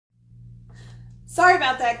Sorry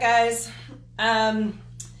about that, guys. I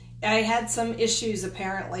had some issues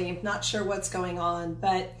apparently. Not sure what's going on,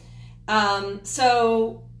 but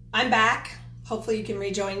so I'm back. Hopefully you can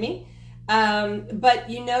rejoin me. But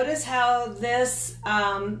you notice how this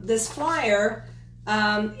this flyer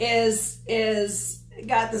is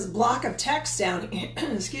got this block of text down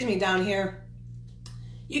excuse me, down here.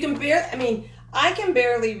 You can I can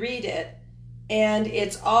barely read it, and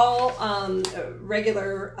it's all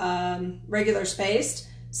regular spaced.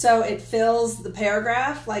 So it fills the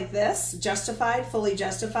paragraph like this, justified, fully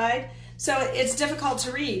justified. So it's difficult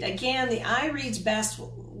to read. Again, the eye reads best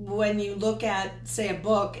when you look at, say, a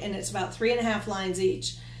book, and it's about 3.5 lines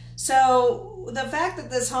each. So the fact that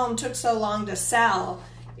this home took so long to sell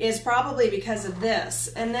is probably because of this.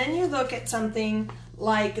 And then you look at something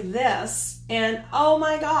like this, and oh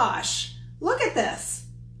my gosh, look at this.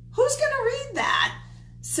 Who's gonna read that?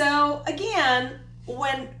 So again,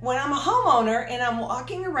 when I'm a homeowner and I'm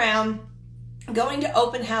walking around going to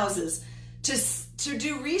open houses to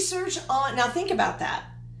do research on, now think about that.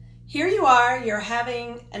 Here you are, you're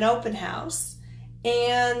having an open house,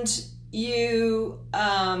 and you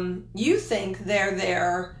think they're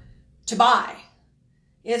there to buy.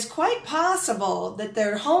 It's quite possible that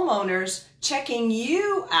they're homeowners checking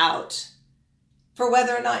you out for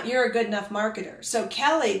whether or not you're a good enough marketer. So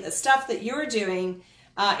Kelly, the stuff that you're doing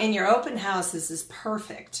in your open houses is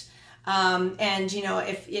perfect. And you know,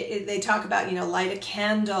 if they talk about, you know, light a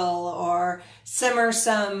candle or simmer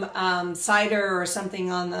some cider or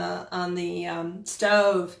something on the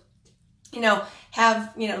stove, you know,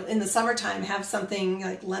 have, you know, in the summertime, have something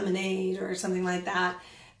like lemonade or something like that.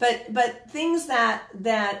 But things that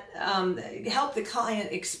help the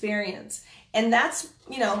client experience. And that's,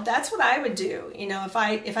 you know, that's what I would do. You know, if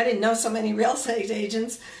I didn't know so many real estate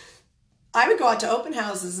agents, I would go out to open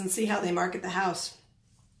houses and see how they market the house.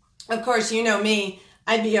 Of course, you know me,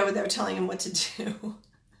 I'd be over there telling them what to do.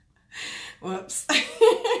 Whoops.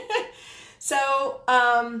 So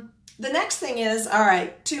the next thing is, all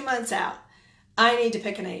right, 2 months out, I need to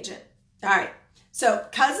pick an agent. All right. So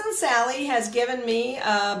Cousin Sally has given me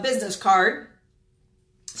a business card.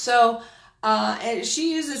 So and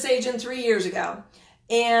she used this agent 3 years ago.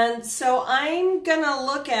 And so I'm going to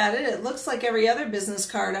look at it. It looks like every other business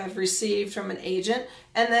card I've received from an agent.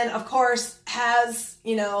 And then, of course, has,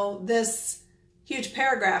 you know, this huge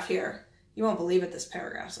paragraph here. You won't believe what this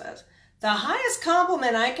paragraph says. The highest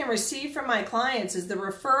compliment I can receive from my clients is the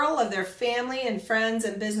referral of their family and friends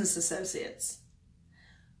and business associates.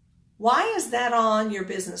 Why is that on your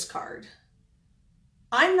business card?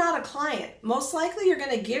 I'm not a client. Most likely you're going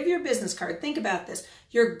to give your business card. Think about this.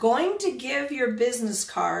 You're going to give your business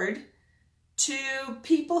card to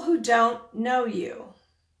people who don't know you.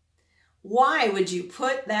 Why would you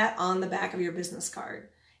put that on the back of your business card?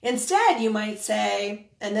 Instead, you might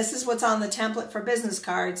say, and this is what's on the template for business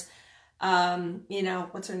cards, you know,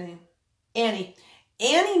 what's her name? Annie.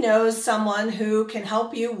 Annie knows someone who can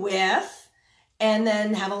help you with, and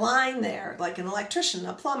then have a line there, like an electrician,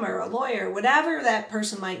 a plumber, a lawyer, whatever that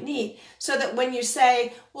person might need. So that when you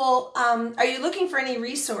say, well, are you looking for any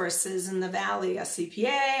resources in the Valley, a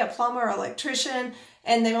CPA, a plumber, electrician?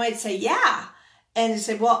 And they might say, yeah. And you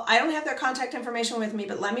say, well, I don't have their contact information with me,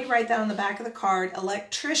 but let me write that on the back of the card,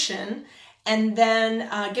 electrician, and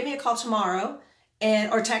then give me a call tomorrow,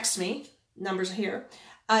 or text me. Numbers here.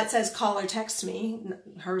 It says call or text me.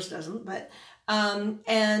 Hers doesn't, but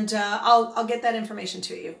I'll get that information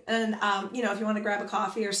to you. And you know, if you want to grab a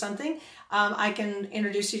coffee or something, I can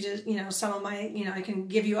introduce you to, you know, some of my, you know, I can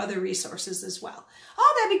give you other resources as well.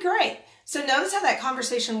 Oh, that'd be great. So notice how that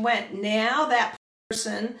conversation went. Now that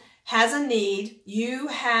person has a need, you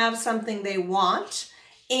have something they want,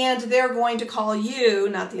 and they're going to call you,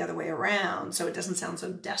 not the other way around, so it doesn't sound so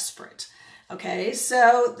desperate. Okay,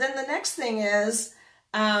 so then the next thing is,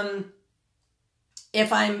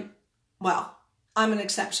 if I'm an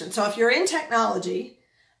exception. So if you're in technology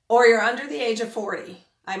or you're under the age of 40,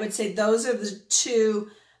 I would say those are the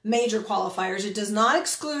two major qualifiers. It does not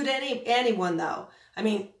exclude anyone though. I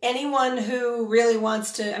mean, anyone who really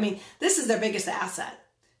wants to, I mean, this is their biggest asset.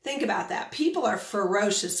 Think about that. People are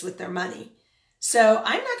ferocious with their money. So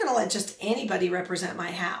I'm not going to let just anybody represent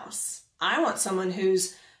my house. I want someone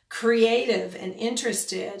who's creative and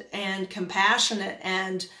interested and compassionate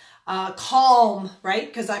and calm, right?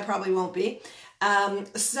 Because I probably won't be.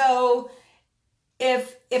 So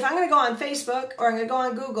if I'm going to go on Facebook or I'm going to go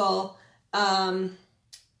on Google,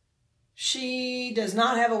 she does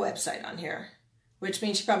not have a website on here, which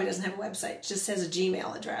means she probably doesn't have a website. It just says a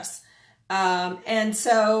Gmail address. And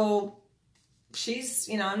so she's,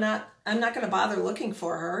 you know, I'm not going to bother looking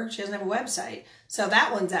for her. She doesn't have a website. So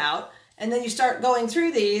that one's out. And then you start going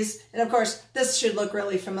through these, and of course, this should look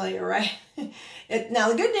really familiar, right? Now,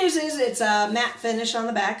 the good news is it's a matte finish on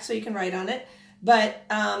the back, so you can write on it. But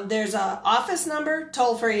there's a office number,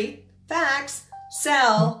 toll-free, fax,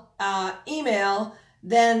 cell, email,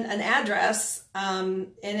 then an address.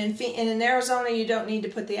 And in Arizona, you don't need to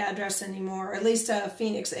put the address anymore. At least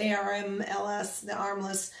Phoenix, ARMLS, the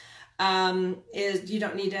armless, you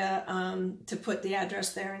don't need to put the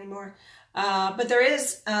address there anymore. But there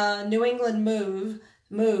is New England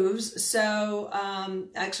moves. So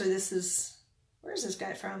actually, where's this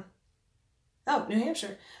guy from? Oh, New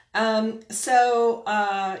Hampshire.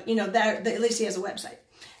 You know, at least he has a website.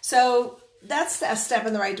 So that's a step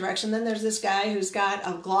in the right direction. Then there's this guy who's got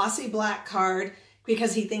a glossy black card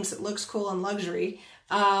because he thinks it looks cool and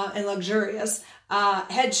luxurious.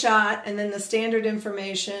 Headshot, and then the standard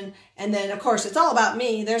information, and then of course it's all about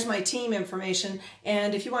me. There's my team information,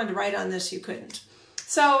 and if you wanted to write on this, you couldn't.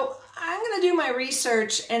 So I'm going to do my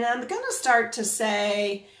research, and I'm going to start to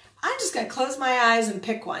say, I'm just going to close my eyes and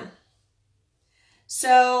pick one.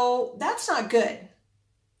 So that's not good.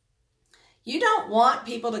 You don't want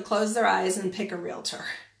people to close their eyes and pick a realtor,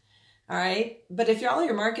 all right? But if all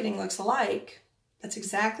your marketing looks alike, that's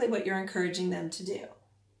exactly what you're encouraging them to do.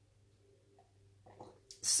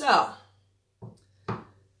 So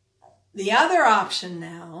the other option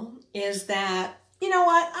now is that, you know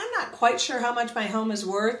what, I'm not quite sure how much my home is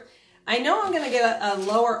worth. I know I'm going to get a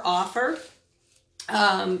lower offer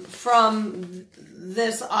from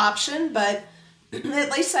this option, but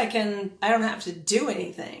at least I don't have to do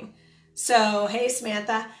anything. So, hey,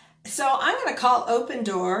 Samantha. So I'm going to call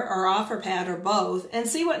Opendoor or OfferPad or both and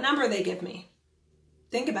see what number they give me.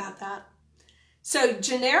 Think about that. So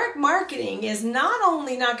generic marketing is not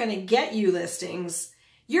only not going to get you listings,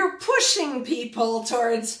 you're pushing people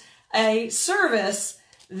towards a service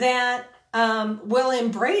that will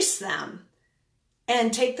embrace them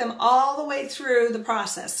and take them all the way through the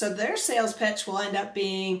process. So their sales pitch will end up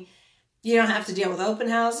being, you don't have to deal with open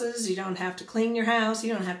houses, you don't have to clean your house,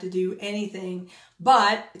 you don't have to do anything,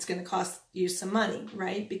 but it's going to cost you some money,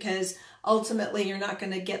 right? Because ultimately you're not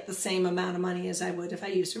going to get the same amount of money as I would if I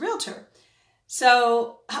used a realtor.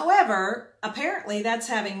 So, however, apparently that's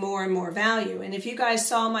having more and more value. And if you guys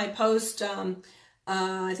saw my post,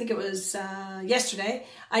 I think it was yesterday,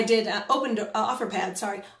 I did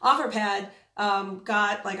OfferPad. OfferPad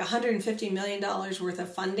got like $150 million worth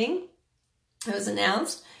of funding. It was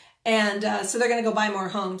announced. And so they're going to go buy more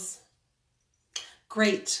homes.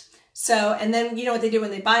 Great. So, and then you know what they do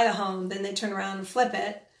when they buy the home? Then they turn around and flip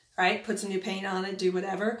it, right? Put some new paint on it, do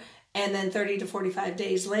whatever. And then 30 to 45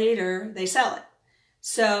 days later, they sell it.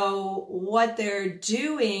 So what they're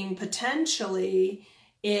doing potentially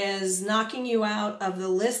is knocking you out of the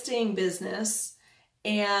listing business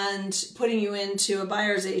and putting you into a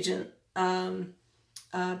buyer's agent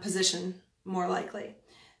position, more likely.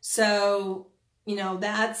 So, you know,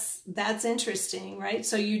 that's interesting, right?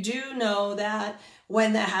 So you do know that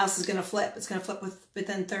when that house is going to flip, it's going to flip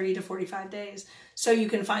within 30 to 45 days. So you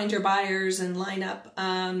can find your buyers and line up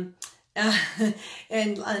the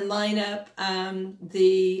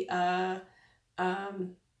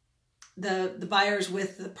buyers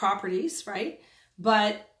with the properties, right?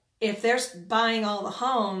 But if they're buying all the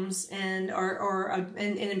homes and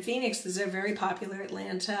in Phoenix, they're very popular,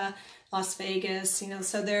 Atlanta, Las Vegas, you know,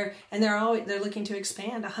 so they're looking to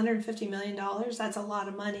expand. $150 million, that's a lot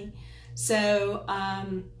of money. So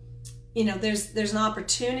you know, there's an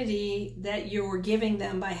opportunity that you're giving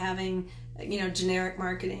them by having, you know, generic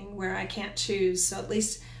marketing where I can't choose. So at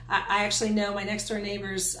least I actually know my next door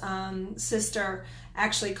neighbor's sister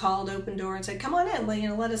actually called Opendoor and said, come on in, you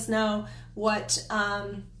know, let us know what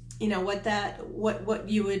you know, what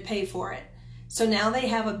you would pay for it. So now they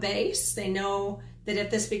have a base. They know that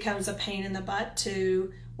if this becomes a pain in the butt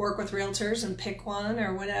to work with realtors and pick one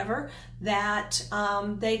or whatever, that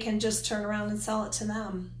they can just turn around and sell it to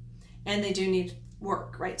them. And they do need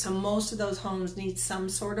work, right? So most of those homes need some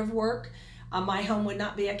sort of work. My home would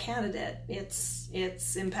not be a candidate.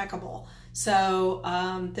 It's impeccable. So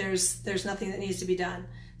there's nothing that needs to be done.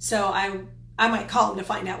 So I might call them to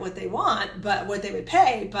find out what they want, but what they would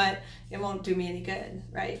pay, but it won't do me any good,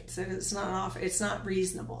 right? So it's not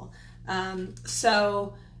reasonable.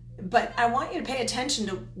 But I want you to pay attention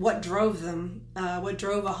to what drove them, what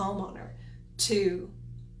drove a homeowner to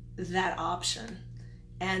that option.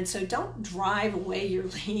 And so don't drive away your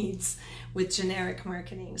leads with generic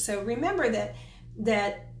marketing. So remember that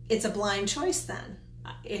it's a blind choice then.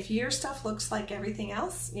 If your stuff looks like everything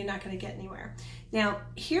else, you're not going to get anywhere. Now,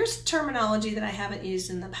 here's terminology that I haven't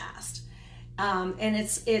used in the past. And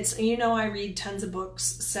it's you know, I read tons of books,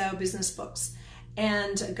 so business books.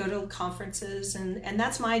 and go to conferences, and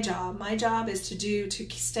that's my job. My job is to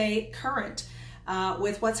stay current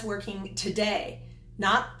with what's working today,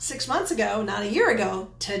 not 6 months ago, not a year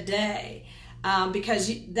ago, today,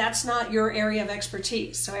 because that's not your area of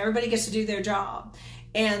expertise. So everybody gets to do their job.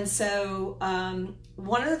 And so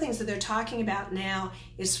one of the things that they're talking about now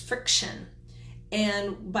is friction.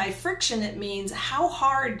 And by friction, it means how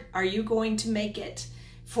hard are you going to make it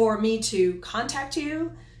for me to contact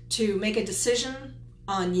you, to make a decision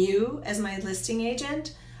on you as my listing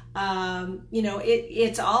agent. You know,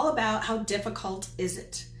 it's all about how difficult is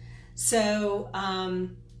it. So,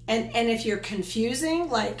 and if you're confusing,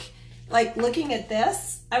 like looking at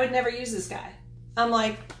this, I would never use this guy. I'm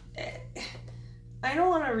like, I don't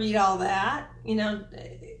want to read all that. You know,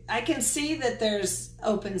 I can see that there's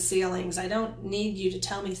open ceilings. I don't need you to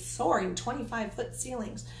tell me soaring 25-foot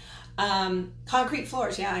ceilings. Concrete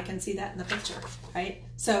floors, yeah, I can see that in the picture, right?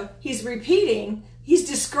 So he's describing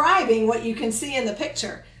what you can see in the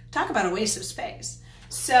picture. Talk about a waste of space.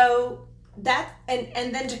 So that,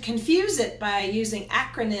 and then to confuse it by using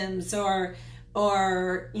acronyms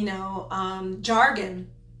or you know,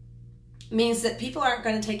 jargon means that people aren't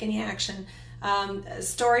going to take any action.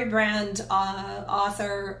 StoryBrand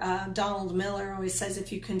author Donald Miller always says,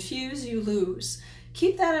 if you confuse, you lose.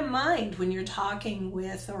 Keep that in mind when you're talking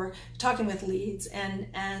with leads, and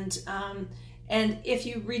if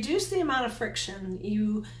you reduce the amount of friction,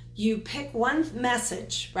 you pick one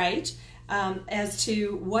message, right, as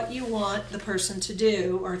to what you want the person to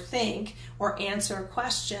do or think or answer a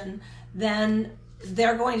question, then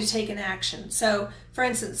they're going to take an action. So, for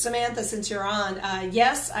instance, Samantha, since you're on,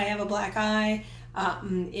 yes, I have a black eye.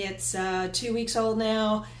 It's 2 weeks old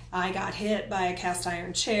now. I got hit by a cast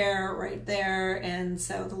iron chair right there, and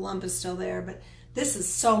so the lump is still there, but this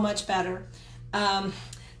is so much better.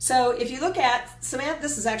 So if you look at Samantha,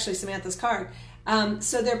 this is actually Samantha's card.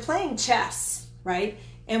 So they're playing chess, right?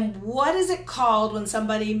 And what is it called when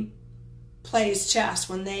somebody plays chess?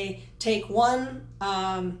 When they take one,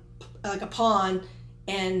 like a pawn,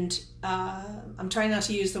 and I'm trying not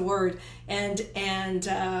to use the word, and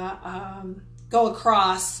go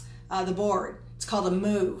across the board. It's called a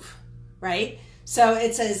move, right? So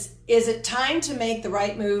it says, is it time to make the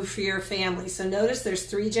right move for your family? So notice there's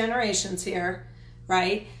 3 generations here,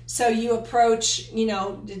 right? So you approach, you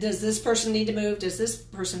know, does this person need to move? Does this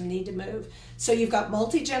person need to move? So you've got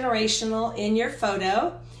multi-generational in your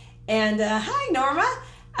photo. And hi, Norma.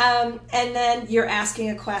 And then you're asking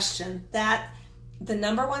a question. The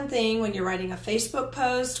number one thing when you're writing a Facebook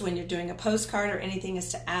post, when you're doing a postcard or anything, is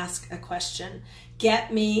to ask a question.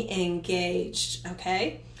 Get me engaged,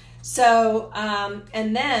 okay? So,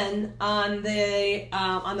 and then on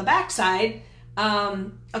the back side,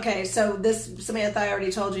 okay, so this, Samantha, I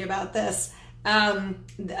already told you about this,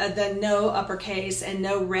 the no uppercase and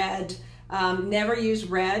no red. Never use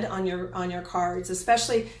red on your cards,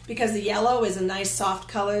 especially because the yellow is a nice soft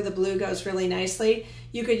color. The blue goes really nicely.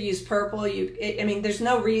 You could use purple. I mean, there's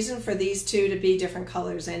no reason for these two to be different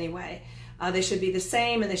colors anyway. They should be the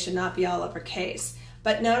same, and they should not be all uppercase.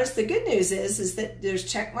 But notice the good news is that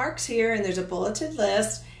there's check marks here, and there's a bulleted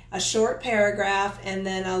list, a short paragraph, and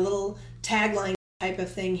then a little tagline type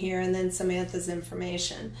of thing here, and then Samantha's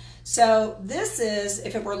information. So this is,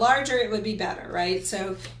 if it were larger, it would be better, right?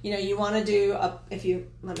 So, you know, you want to do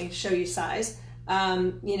let me show you size.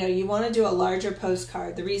 You know, you want to do a larger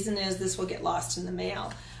postcard. The reason is this will get lost in the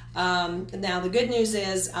mail. Now the good news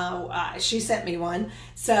is she sent me one.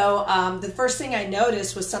 So the first thing I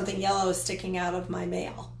noticed was something yellow sticking out of my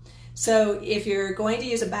mail. So if you're going to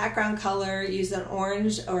use a background color, use an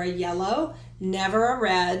orange or a yellow, never a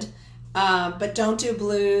red. But don't do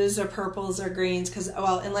blues or purples or greens, because,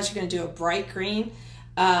 well, unless you're going to do a bright green,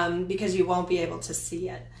 because you won't be able to see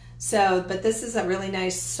it. So, but this is a really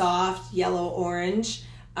nice soft yellow orange,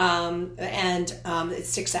 and it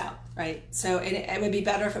sticks out, right? So it would be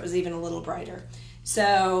better if it was even a little brighter.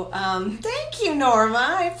 So thank you,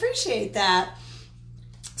 Norma. I appreciate that.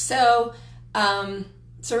 So,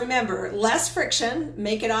 so remember, less friction.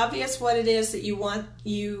 Make it obvious what it is that you want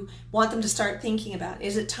them to start thinking about.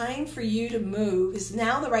 Is it time for you to move? Is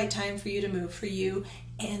now the right time for you to move, for you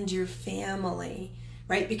and your family,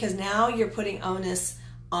 right? Because now you're putting onus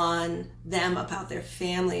on them about their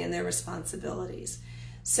family and their responsibilities.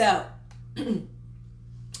 So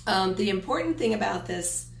the important thing about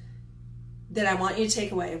this that I want you to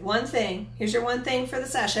take away, one thing, here's your one thing for the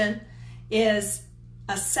session, is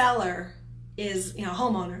a seller is, you know,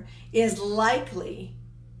 homeowner is likely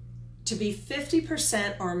to be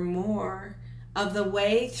 50% or more of the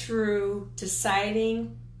way through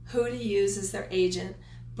deciding who to use as their agent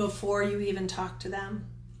before you even talk to them.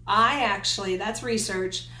 That's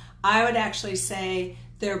research. I would actually say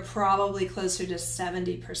they're probably closer to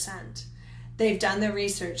 70%. They've done their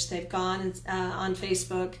research. They've gone on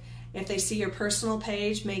Facebook. If they see your personal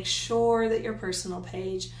page, make sure that your personal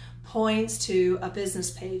page points to a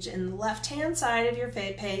business page. In the left-hand side of your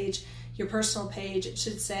page, your personal page, it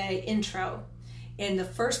should say intro. And the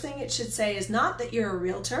first thing it should say is not that you're a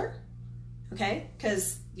realtor, okay?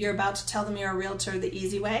 Because you're about to tell them you're a realtor the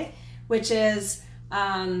easy way, which is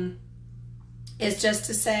just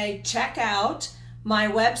to say, check out my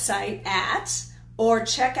website at, or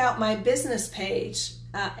check out my business page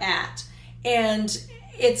at. And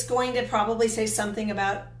it's going to probably say something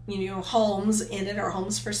about, homes in it, or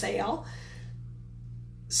homes for sale.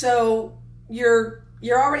 So you're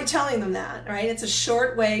already telling them that, right? It's a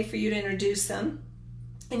short way for you to introduce them.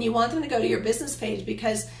 And you want them to go to your business page,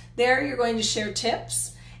 because there you're going to share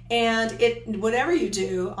tips. And whatever you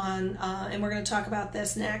do on, and we're going to talk about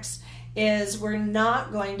this next, is we're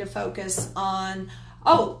not going to focus on,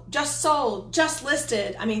 oh, just sold, just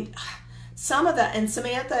listed. I mean, some of that, and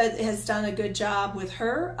Samantha has done a good job with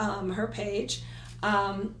her page,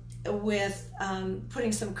 with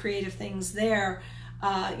putting some creative things there,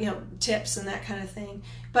 tips and that kind of thing.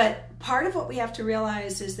 But part of what we have to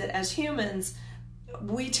realize is that as humans,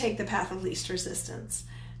 we take the path of least resistance.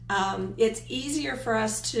 It's easier for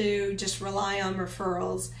us to just rely on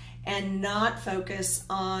referrals and not focus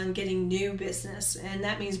on getting new business. And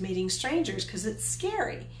that means meeting strangers, because it's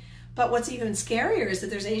scary. But what's even scarier is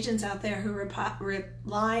that there's agents out there who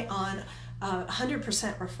rely on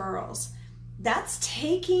 100% referrals. That's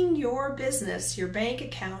taking your business, your bank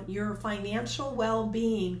account, your financial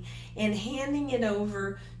well-being, and handing it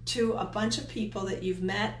over to a bunch of people that you've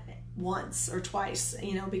met once or twice,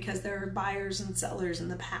 because they're buyers and sellers in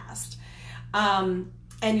the past.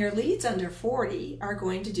 And your leads under 40 are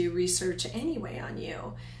going to do research anyway on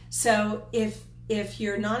you. So if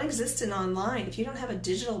you're non-existent online, if you don't have a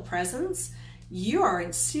digital presence, you are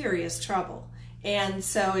in serious trouble. And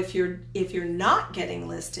so if you're not getting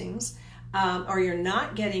listings, or you're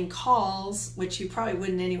not getting calls, which you probably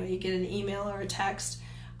wouldn't anyway, you get an email or a text,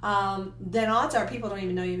 then odds are people don't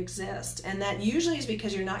even know you exist. And that usually is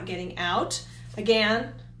because you're not getting out.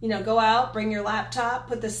 Again, go out, bring your laptop,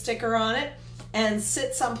 put the sticker on it, and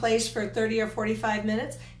sit someplace for 30 or 45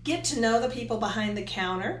 minutes. Get to know the people behind the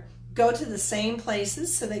counter. Go to the same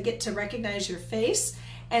places so they get to recognize your face.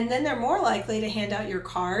 And then they're more likely to hand out your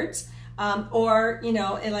cards. Or,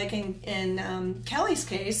 like in Kelly's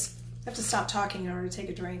case, I have to stop talking in order to take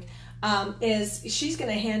a drink, is she's going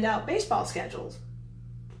to hand out baseball schedules.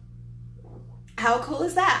 How cool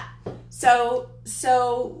is that? So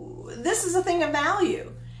this is a thing of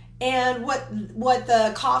value. And what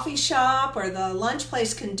the coffee shop or the lunch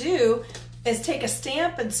place can do is take a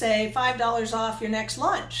stamp and say $5 off your next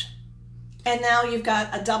lunch. And now you've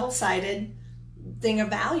got a double-sided thing of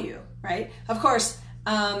value, right? Of course,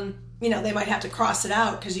 they might have to cross it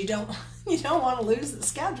out because you don't want to lose the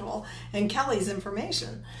schedule and Kelly's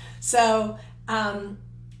information. So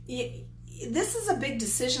this is a big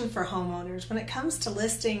decision for homeowners. When it comes to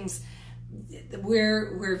listings,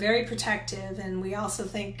 we're very protective, and we also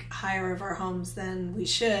think higher of our homes than we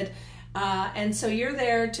should. And so you're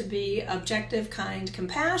there to be objective, kind,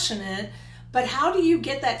 compassionate, but how do you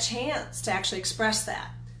get that chance to actually express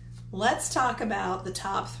that? Let's talk about the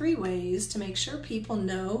top 3 ways to make sure people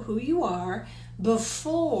know who you are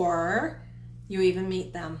before you even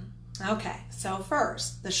meet them. Okay, so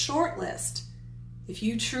first, the short list. If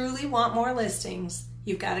you truly want more listings,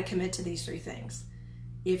 you've got to commit to these 3 things.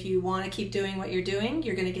 If you want to keep doing what you're doing,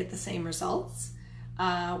 you're going to get the same results,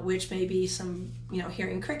 which may be some,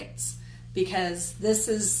 hearing crickets, because this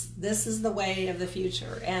is the way of the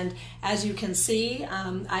future. And as you can see,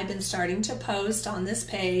 I've been starting to post on this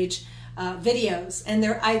page videos, and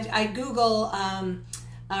I Google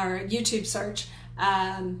or YouTube search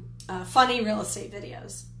funny real estate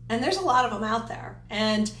videos, and there's a lot of them out there,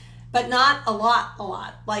 but not a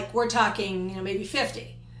lot. Like we're talking, maybe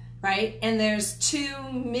 50. Right? And there's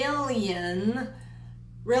 2 million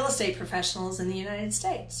real estate professionals in the United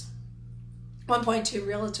States. 1.2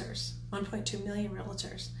 million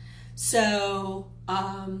realtors. So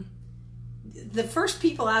the first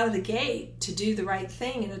people out of the gate to do the right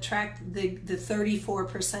thing and attract the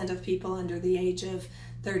 34% of people under the age of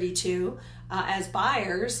 32 as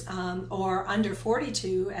buyers, or under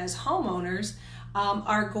 42 as homeowners,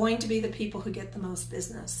 are going to be the people who get the most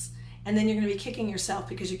business. And then you're going to be kicking yourself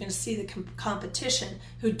because you're going to see the competition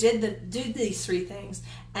who did these 3 things.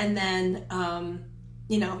 And then,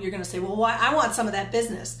 you're going to say, well, why? I want some of that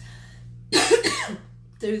business.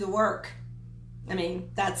 Do the work. I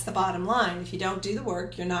mean, that's the bottom line. If you don't do the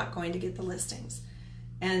work, you're not going to get the listings.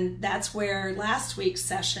 And that's where last week's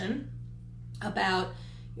session about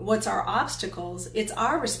what's our obstacles, it's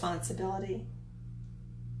our responsibility.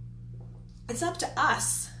 It's up to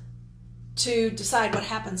us to decide what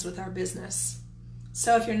happens with our business.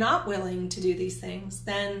 So if you're not willing to do these things,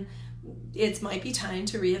 then it might be time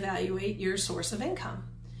to reevaluate your source of income.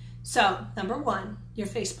 So number one, your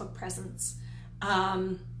Facebook presence.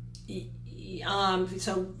 So the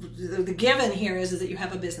given here is that you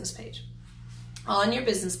have a business page. On your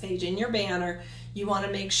business page, in your banner, you want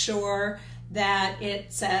to make sure that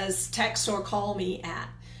it says text or call me at.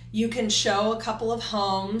 You can show a couple of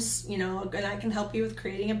homes, and I can help you with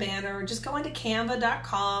creating a banner, or just go into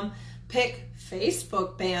canva.com, pick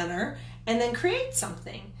Facebook banner, and then create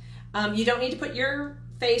something. You don't need to put your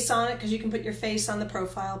face on it because you can put your face on the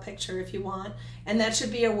profile picture if you want, and that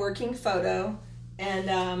should be a working photo,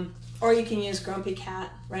 and or you can use Grumpy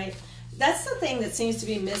Cat, right? That's the thing that seems to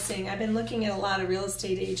be missing. I've been looking at a lot of real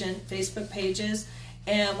estate agent Facebook pages,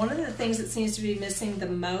 and one of the things that seems to be missing the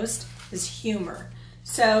most is humor.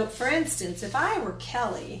 So, for instance, if I were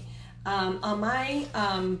Kelly, on my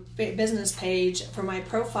business page for my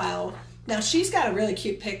profile, now she's got a really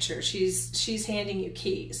cute picture. She's handing you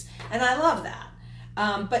keys, and I love that.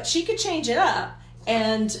 But she could change it up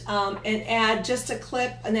and add just a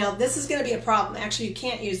clip. Now, this is going to be a problem. Actually, you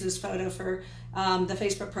can't use this photo for the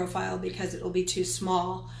Facebook profile because it will be too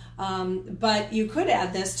small. But you could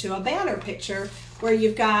add this to a banner picture where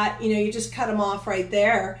you've got, you just cut them off right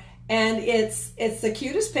there. And it's the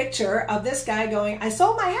cutest picture of this guy going, I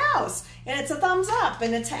sold my house. And it's a thumbs up,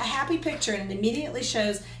 and it's a happy picture, and it immediately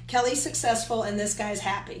shows Kelly's successful and this guy's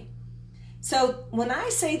happy. So when I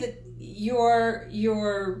say that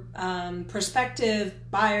your prospective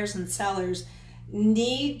buyers and sellers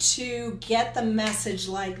need to get the message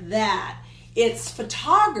like that, it's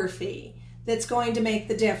photography that's going to make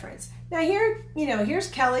the difference. Now here, here's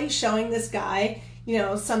Kelly showing this guy,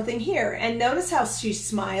 something here, and notice how she's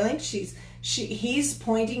smiling. He's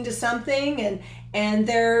pointing to something, and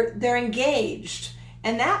they're engaged,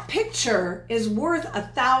 and that picture is worth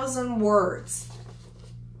 1,000 words,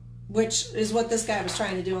 which is what this guy was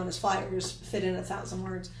trying to do on his flyers, fit in 1,000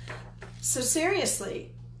 words. So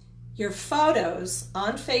seriously, your photos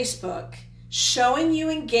on Facebook showing you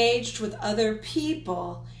engaged with other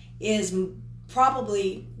people is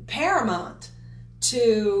probably paramount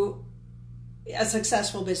to a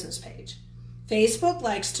successful business page. Facebook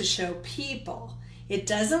likes to show people. It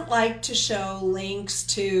doesn't like to show links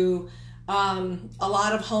to a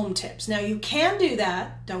lot of home tips. Now you can do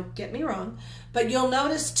that, don't get me wrong, but you'll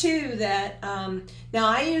notice too that, now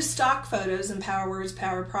I use stock photos in Power Words,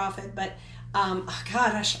 Power Profit, but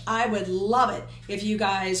gosh, I would love it if you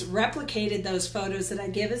guys replicated those photos that I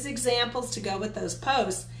give as examples to go with those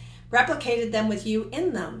posts, replicated them with you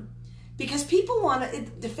in them. Because people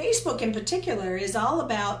the Facebook in particular is all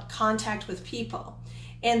about contact with people.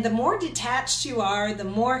 And the more detached you are, the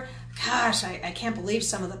more, gosh, I can't believe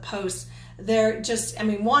some of the posts. They're just,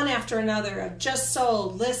 one after another of just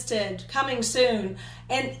sold, listed, coming soon.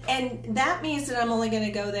 And that means that I'm only going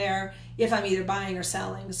to go there if I'm either buying or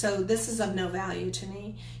selling. So this is of no value to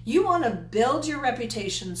me. You want to build your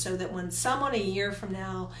reputation so that when someone a year from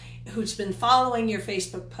now who's been following your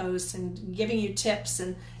Facebook posts and giving you tips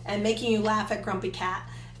and making you laugh at Grumpy Cat,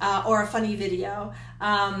 or a funny video,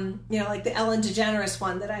 like the Ellen DeGeneres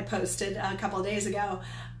one that I posted a couple of days ago.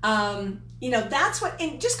 That's what,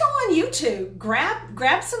 and just go on YouTube,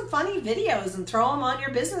 grab some funny videos and throw them on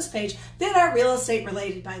your business page that are real estate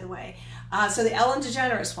related, by the way. So the Ellen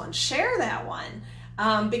DeGeneres one, share that one,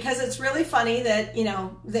 because it's really funny that,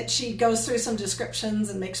 that she goes through some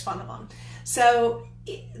descriptions and makes fun of them. So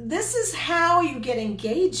this is how you get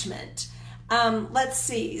engagement. Let's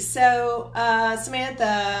see. So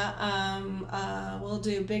Samantha, we'll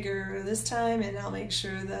do bigger this time, and I'll make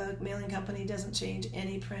sure the mailing company doesn't change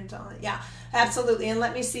any print on it. Yeah, absolutely. And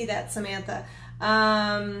let me see that, Samantha.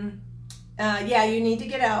 Yeah, you need to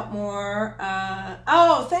get out more.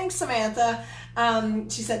 Oh, thanks, Samantha.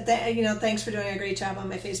 She said, thanks for doing a great job on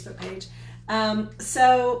my Facebook page.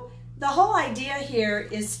 So the whole idea here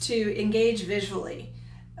is to engage visually.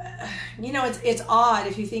 It's odd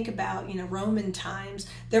if you think about, Roman times,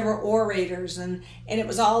 there were orators and it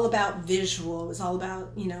was all about visual. It was all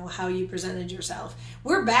about, how you presented yourself.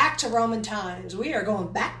 We're back to Roman times. We are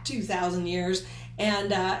going back 2,000 years, and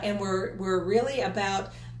we're really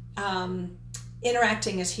about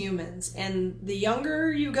interacting as humans. And the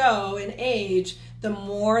younger you go in age, the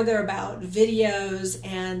more they're about videos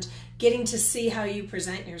and getting to see how you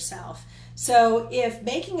present yourself. So if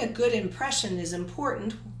making a good impression is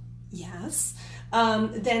important, yes,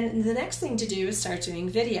 then the next thing to do is start doing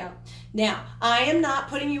video. Now, I am not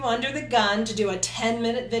putting you under the gun to do a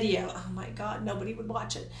 10-minute video. Oh my God, nobody would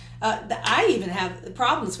watch it. I even have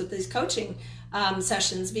problems with these coaching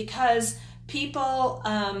sessions because people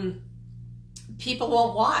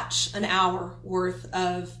won't watch an hour worth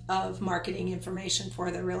of marketing information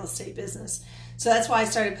for their real estate business. So that's why I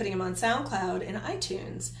started putting them on SoundCloud and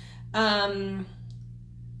iTunes.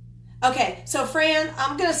 Okay, so Fran,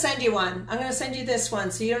 I'm going to send you one. I'm going to send you this one,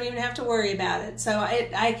 so you don't even have to worry about it. So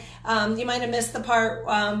you might have missed the part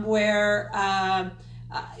where,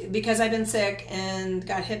 because I've been sick and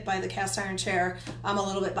got hit by the cast iron chair, I'm a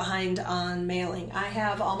little bit behind on mailing. I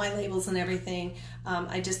have all my labels and everything.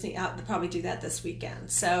 I just need to probably do that this weekend.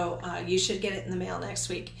 So you should get it in the mail next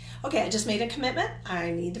week. Okay, I just made a commitment. I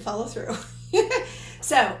need to follow through.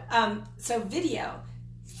 So video.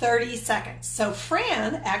 30 seconds. So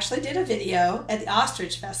Fran actually did a video at the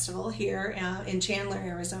Ostrich Festival here in Chandler,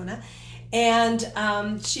 Arizona. And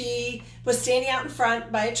she was standing out in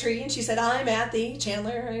front by a tree and she said, I'm at the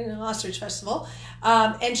Chandler Ostrich Festival.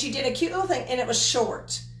 And she did a cute little thing and it was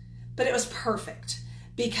short, but it was perfect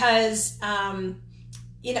because,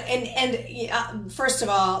 first of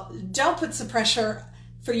all, don't put some pressure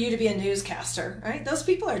for you to be a newscaster, right? Those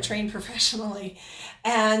people are trained professionally.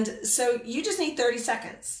 And so you just need 30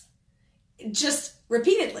 seconds, just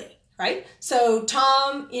repeatedly, right? So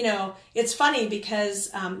Tom, it's funny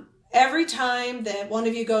because every time that one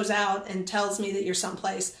of you goes out and tells me that you're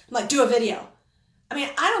someplace, I'm like, do a video. I mean,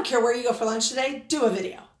 I don't care where you go for lunch today, do a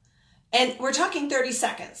video. And we're talking 30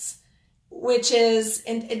 seconds, which is,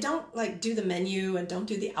 and don't like do the menu and don't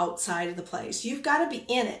do the outside of the place. You've got to be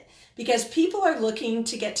in it because people are looking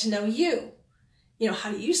to get to know you.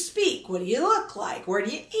 How do you speak? What do you look like? Where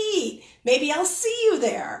do you eat? Maybe I'll see you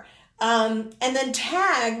there. And then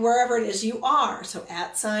tag wherever it is you are. So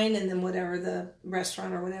 @ and then whatever the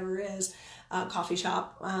restaurant or whatever is, coffee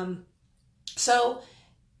shop. So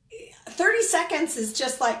 30 seconds is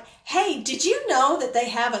just like, hey, did you know that they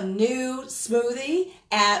have a new smoothie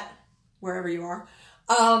at wherever you are?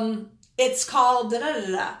 It's called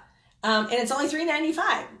da-da-da-da. And it's only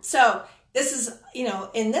 $3.95. So this is,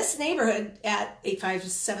 in this neighborhood at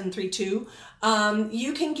 85732,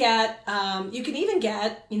 you can even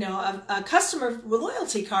get, a customer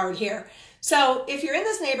loyalty card here. So if you're in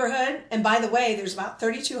this neighborhood, and by the way, there's about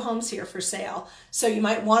 32 homes here for sale. So you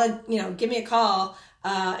might want to, give me a call,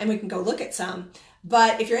 and we can go look at some.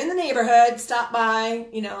 But if you're in the neighborhood, stop by,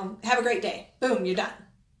 have a great day. Boom, you're done.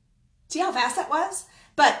 See how fast that was?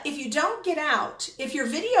 But if you don't get out, if your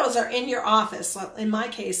videos are in your office, well, in my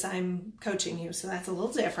case, I'm coaching you, so that's a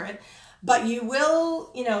little different. But you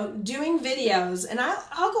will, doing videos, and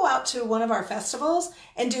I'll go out to one of our festivals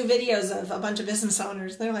and do videos of a bunch of business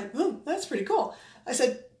owners. They're like, oh, that's pretty cool. I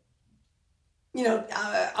said,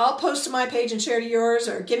 I'll post to my page and share to yours,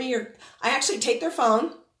 or give me I actually take their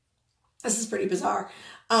phone. This is pretty bizarre.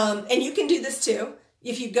 And you can do this too.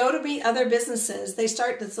 If you go to meet other businesses,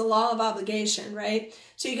 it's the law of obligation, right?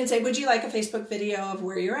 So you can say, would you like a Facebook video of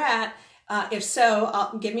where you're at? If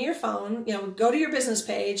so, give me your phone, go to your business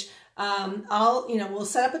page. We'll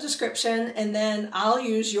set up a description and then I'll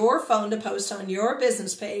use your phone to post on your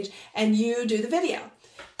business page and you do the video.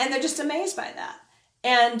 And they're just amazed by that.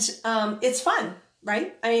 And it's fun,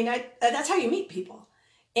 right? I mean, that's how you meet people.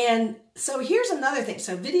 And so here's another thing.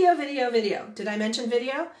 So video. Did I mention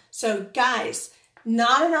video? So guys,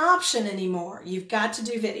 not an option anymore. You've got to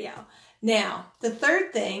do video. Now, the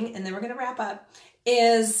third thing, and then we're going to wrap up,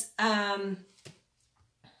 is I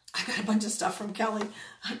got a bunch of stuff from Kelly.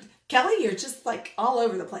 Kelly, you're just like all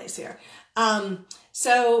over the place here.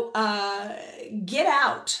 Get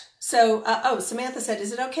out. So, Samantha said,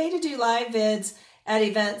 is it okay to do live vids at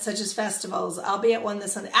events such as festivals? I'll be at one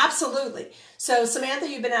this Sunday. Absolutely. So, Samantha,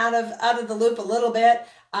 you've been out of the loop a little bit.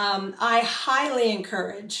 I highly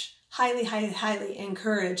encourage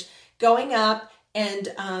going up and,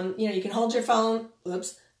 you can hold your phone,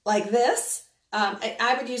 like this.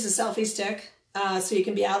 I would use a selfie stick so you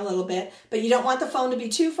can be out a little bit, but you don't want the phone to be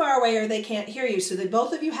too far away or they can't hear you. So that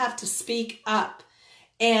both of you have to speak up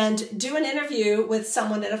and do an interview with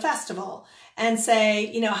someone at a festival and say,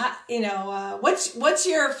 what's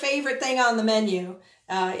your favorite thing on the menu?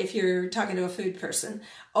 If you're talking to a food person,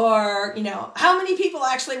 or, how many people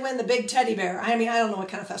actually win the big teddy bear? I mean, I don't know what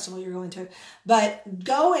kind of festival you're going to, but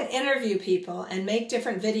go and interview people and make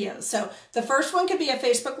different videos. So the first one could be a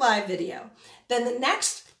Facebook Live video. Then the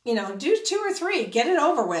next, do 2 or 3, get it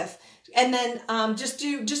over with. And then just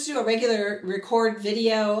do a regular record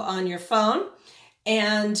video on your phone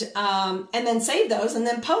and then save those and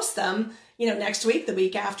then post them, next week, the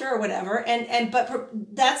week after, or whatever. But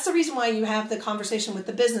that's the reason why you have the conversation with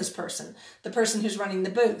the business person, the person who's running the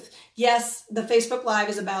booth. Yes, the Facebook Live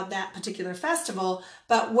is about that particular festival,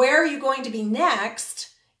 but where are you going to be next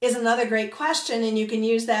is another great question. And you can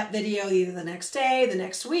use that video either the next day, the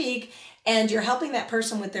next week, and you're helping that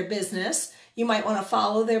person with their business. You might want to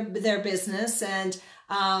follow their business and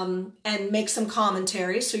make some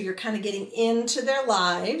commentary. So you're kind of getting into their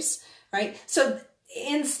lives, right? So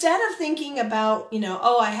instead of thinking about,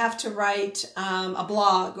 I have to write a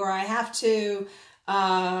blog, or I have to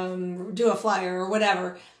do a flyer or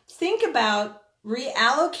whatever, think about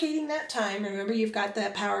reallocating that time. Remember, you've got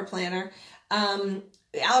that power planner.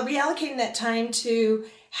 Reallocating that time to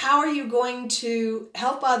how are you going to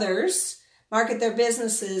help others market their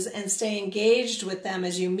businesses and stay engaged with them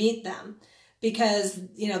as you meet them. Because,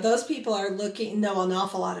 those people know an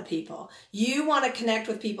awful lot of people. You want to connect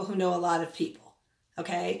with people who know a lot of people.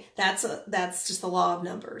 Okay. That's just the law of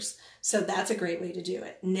numbers. So that's a great way to do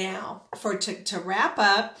it. Now to wrap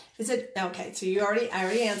up, okay. So I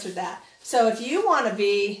already answered that. So if you want to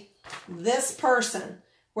be this person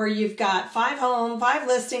where you've got 5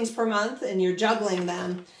 listings per month and you're juggling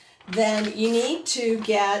them, then you need to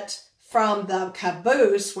get from the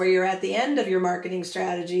caboose, where you're at the end of your marketing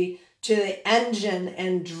strategy, to the engine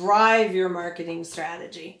and drive your marketing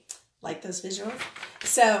strategy. Like those visuals?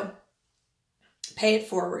 So pay it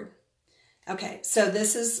forward. Okay, so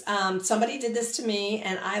this is, somebody did this to me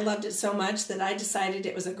and I loved it so much that I decided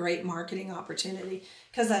it was a great marketing opportunity,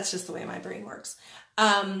 because that's just the way my brain works.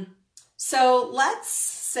 So let's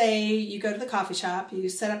say you go to the coffee shop, you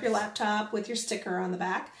set up your laptop with your sticker on the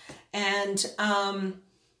back, and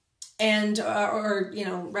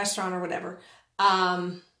restaurant or whatever.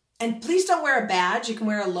 And please don't wear a badge. You can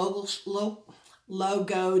wear a logoed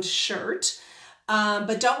shirt,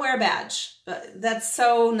 but don't wear a badge. But that's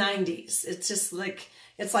so 90s. It's just like,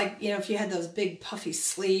 if you had those big puffy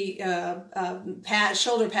sleeve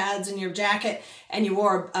shoulder pads in your jacket and you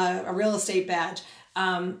wore a real estate badge.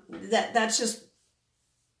 That's just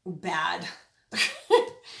bad.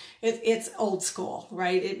 It's old school,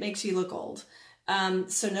 right? It makes you look old.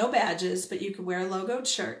 So no badges, but you could wear a logoed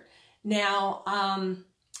shirt. Now,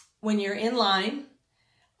 when you're in line,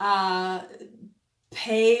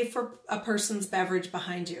 pay for a person's beverage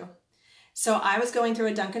behind you. So I was going through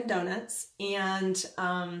a Dunkin' Donuts, and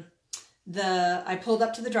I pulled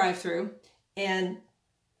up to the drive-thru, and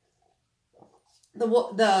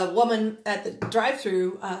the woman at the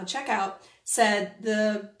drive-thru checkout said,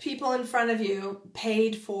 the people in front of you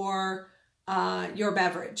paid for your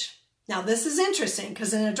beverage. Now this is interesting,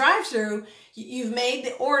 because in a drive-thru, you've made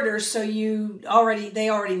the order, so they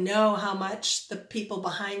already know how much the people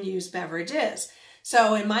behind you's beverage is.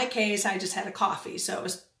 So in my case, I just had a coffee, so it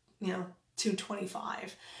was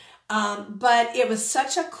 $2.25. But it was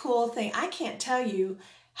such a cool thing. I can't tell you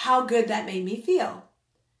how good that made me feel.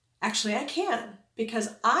 Actually, I can, because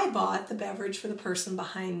I bought the beverage for the person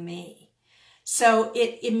behind me. So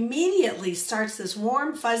it immediately starts this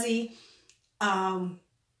warm, fuzzy,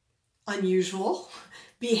 unusual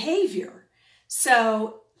behavior.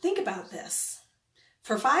 So think about this.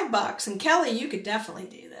 For $5, and Kelly, you could definitely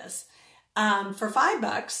do this. For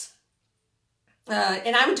 $5,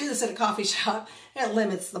 and I would do this at a coffee shop. It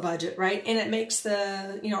limits the budget, right? And it makes or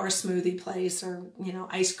a smoothie place, or,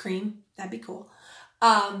 ice cream. That'd be cool.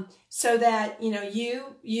 So that,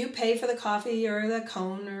 you pay for the coffee or the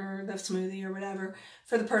cone or the smoothie or whatever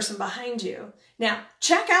for the person behind you. Now,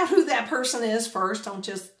 check out who that person is first. Don't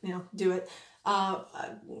just, do it.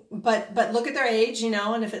 But look at their age,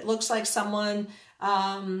 and if it looks like someone,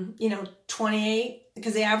 28,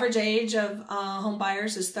 because the average age of home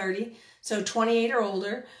buyers is 30. So 28 or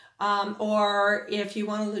older. Or if you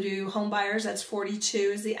want to do home buyers, that's 42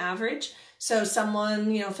 is the average. So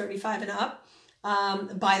someone, 35 and up.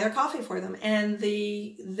 Buy their coffee for them, and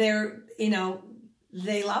they love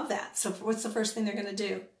that. So what's the first thing they're going to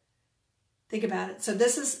do? Think about it. So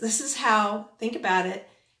this is how, think about it.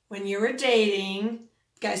 When you were dating,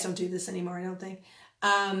 guys don't do this anymore, I don't think.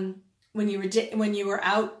 When you were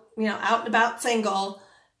out, out and about single,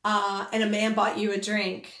 and a man bought you a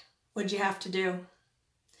drink, what'd you have to do?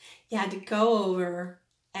 You had to go over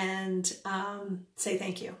and say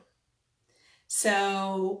thank you.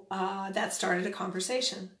 So that started a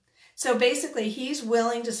conversation. So basically, he's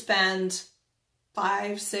willing to spend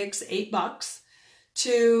 $5, $6, $8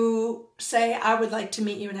 to say, I would like to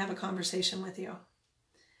meet you and have a conversation with you.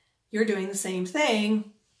 You're doing the same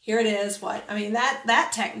thing. Here it is.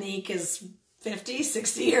 That technique is 50,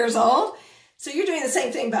 60 years old. So you're doing the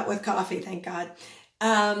same thing, but with coffee, thank God.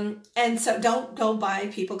 And so don't go buy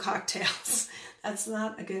people cocktails. That's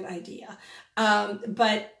not a good idea.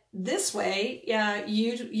 But this way, yeah,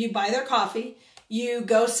 you buy their coffee, you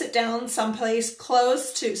go sit down someplace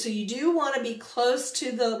close to, so you do want to be close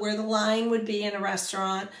to where the line would be in a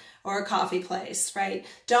restaurant or a coffee place, right?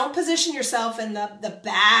 Don't position yourself in the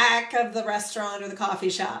back of the restaurant or the coffee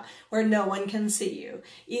shop where no one can see you.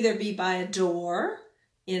 Either be by a door,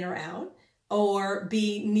 in or out, or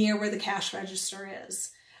be near where the cash register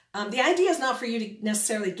is. The idea is not for you to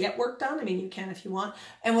necessarily get work done. I mean, you can if you want.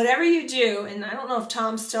 And whatever you do, and I don't know if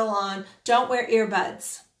Tom's still on, don't wear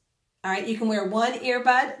earbuds. All right, you can wear one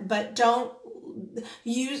earbud, but don't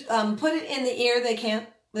use, put it in the ear.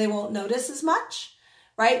 They won't notice as much,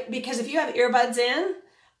 right? Because if you have earbuds in,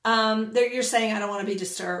 you're saying, I don't want to be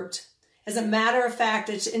disturbed. As a matter of fact,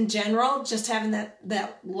 it's in general, just having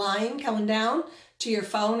that line coming down to your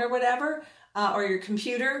phone or whatever, or your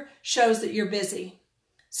computer shows that you're busy.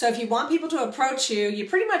 So if you want people to approach you, you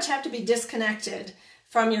pretty much have to be disconnected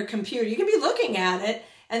from your computer. You can be looking at it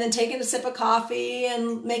and then taking a sip of coffee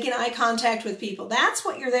and making eye contact with people. That's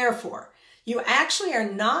what you're there for. You actually are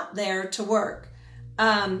not there to work.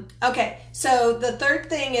 Okay, so the third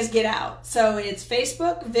thing is get out. So it's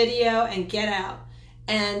Facebook, video, and get out.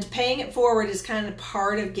 And paying it forward is kind of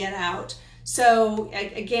part of get out. So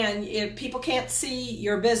again, if people can't see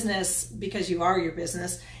your business because you are your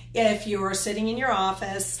business, if you're sitting in your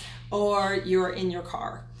office or you're in your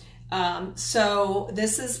car. So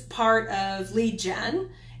this is part of lead gen.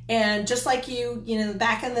 And just like you know,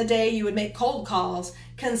 back in the day, you would make cold calls,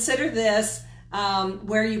 consider this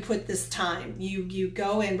where you put this time. You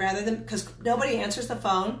go in rather than, because nobody answers the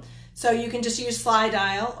phone. So you can just use Sly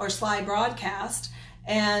Dial or Sly Broadcast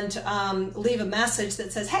and leave a message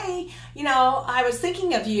that says, hey, you know, I was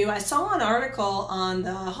thinking of you. I saw an article on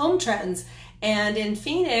the home trends, and in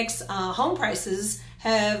Phoenix, home prices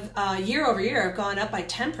have year over year have gone up by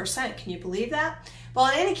 10%. Can you believe that? Well,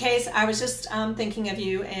 in any case, I was just thinking of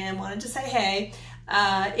you and wanted to say, hey,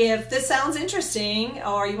 if this sounds interesting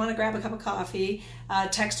or you want to grab a cup of coffee,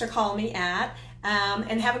 text or call me at,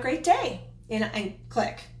 and have a great day, and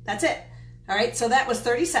click. That's it. All right, so that was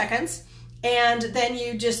 30 seconds. And then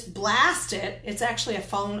you just blast it. It's actually a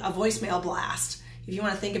voicemail blast. If you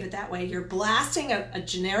want to think of it that way, you're blasting a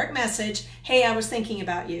generic message. Hey, I was thinking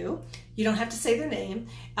about you. You don't have to say their name.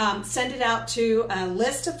 Send it out to a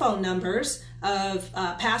list of phone numbers of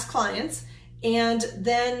past clients. And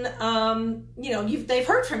then, you know, they've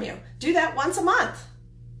heard from you. Do that once a month.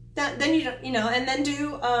 Then and then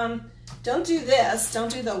don't do this.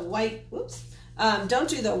 Don't do the white, don't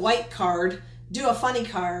do the white card. Do a funny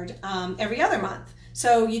card every other month.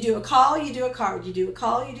 So you do a call, you do a card, you do a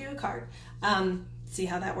call, you do a card. See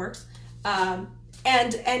how that works? And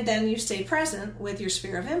then you stay present with your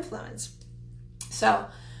sphere of influence. So,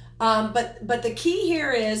 but the key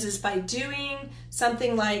here is by doing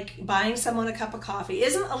something like buying someone a cup of coffee.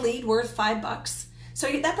 Isn't a lead worth $5? So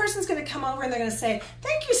that person's going to come over and they're going to say,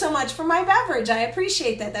 thank you so much for my beverage. I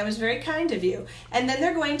appreciate that. That was very kind of you. And then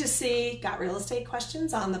they're going to see, got real estate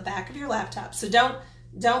questions on the back of your laptop. So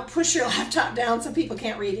don't push your laptop down so people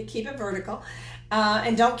can't read it. Keep it vertical.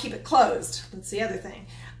 And don't keep it closed. That's the other thing.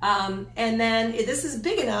 And then this is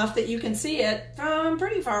big enough that you can see it from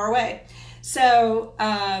pretty far away. So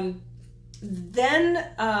then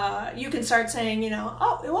you can start saying, you know,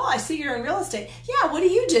 oh, well, I see you're in real estate. Yeah, what do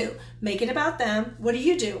you do? Make it about them. What do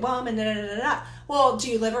you do? Well, I'm in da-da-da-da-da. Well, do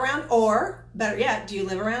you live around, or better yet, do you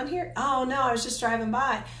live around here? Oh, no, I was just driving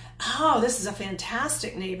by. Oh, this is a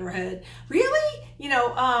fantastic neighborhood. Really? You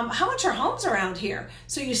know, how much are homes around here?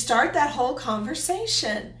 So you start that whole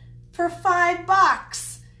conversation for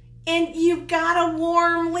 $5 and you've got a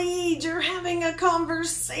warm lead. You're having a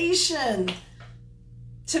conversation.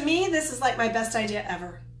 To me, this is like my best idea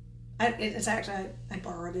ever. It's actually, I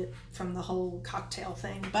borrowed it from the whole cocktail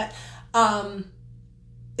thing, but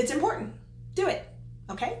it's important. Do it,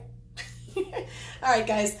 okay? All right,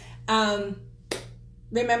 guys.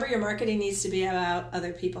 Remember, your marketing needs to be about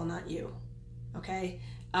other people, not you, okay?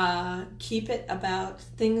 Keep it about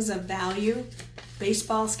things of value,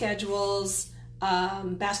 baseball schedules,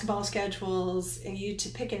 basketball schedules, and you to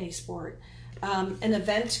pick any sport. An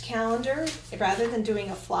event calendar, rather than doing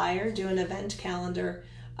a flyer, do an event calendar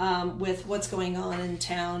with what's going on in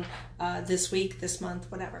town this week, this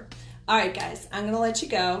month, whatever. All right, guys, I'm going to let you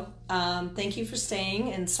go. Thank you for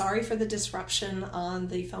staying, and sorry for the disruption on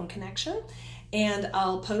the phone connection. And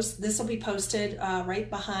I'll post, this will be posted right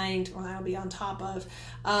behind, well, I'll be on top of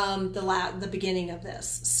the beginning of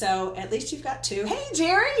this. So at least you've got two. Hey,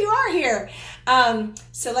 Jerry, you are here.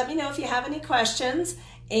 So let me know if you have any questions,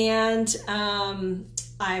 and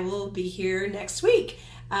I will be here next week.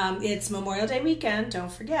 It's Memorial Day weekend,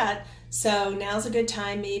 don't forget. So now's a good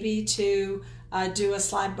time maybe to do a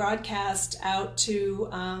slide broadcast out to,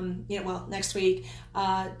 next week,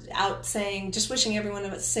 out saying, just wishing everyone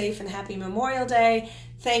a safe and happy Memorial Day.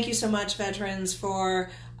 Thank you so much, veterans,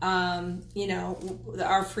 for,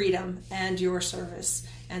 our freedom and your service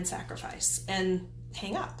and sacrifice. And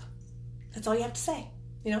hang up. That's all you have to say.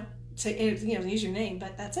 Use your name,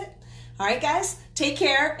 but that's it. All right, guys, take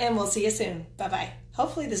care, and we'll see you soon. Bye-bye.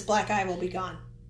 Hopefully this black eye will be gone.